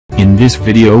In this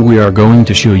video we are going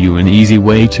to show you an easy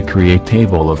way to create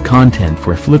table of content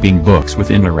for flipping books with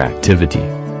interactivity.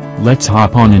 Let's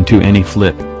hop on into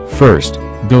AnyFlip. First,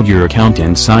 build your account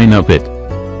and sign up it.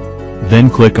 Then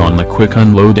click on the quick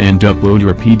unload and upload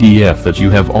your PDF that you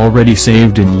have already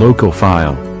saved in local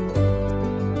file.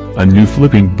 A new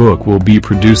flipping book will be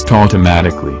produced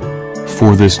automatically.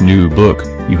 For this new book,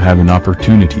 you have an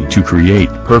opportunity to create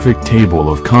perfect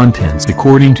table of contents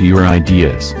according to your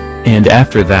ideas. And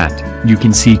after that, you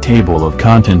can see table of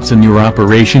contents in your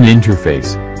operation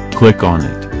interface. Click on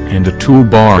it, and a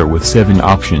toolbar with 7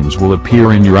 options will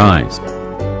appear in your eyes.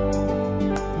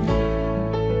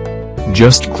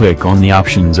 Just click on the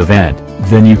options of add,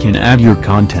 then you can add your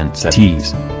contents at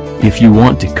ease. If you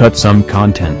want to cut some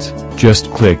contents,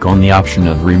 just click on the option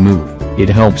of remove. It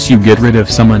helps you get rid of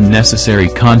some unnecessary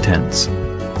contents.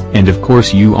 And of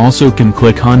course you also can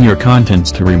click on your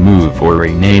contents to remove or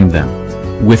rename them.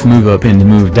 With move up and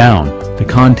move down, the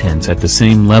contents at the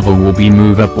same level will be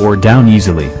move up or down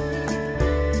easily.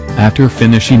 After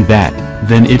finishing that,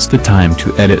 then it's the time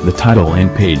to edit the title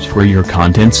and page for your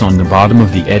contents on the bottom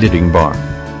of the editing bar.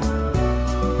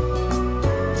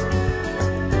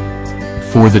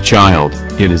 For the child,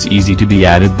 it is easy to be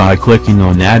added by clicking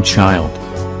on Add Child.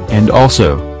 And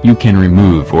also, you can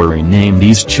remove or rename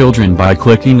these children by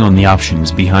clicking on the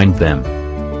options behind them.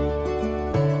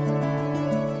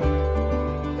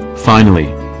 Finally,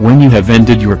 when you have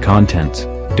ended your contents,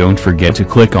 don't forget to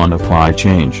click on Apply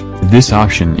Change. This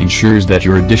option ensures that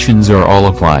your additions are all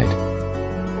applied.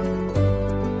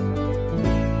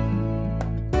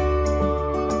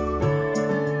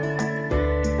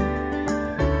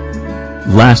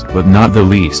 Last but not the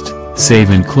least, save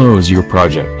and close your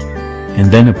project.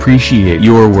 And then appreciate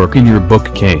your work in your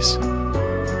bookcase.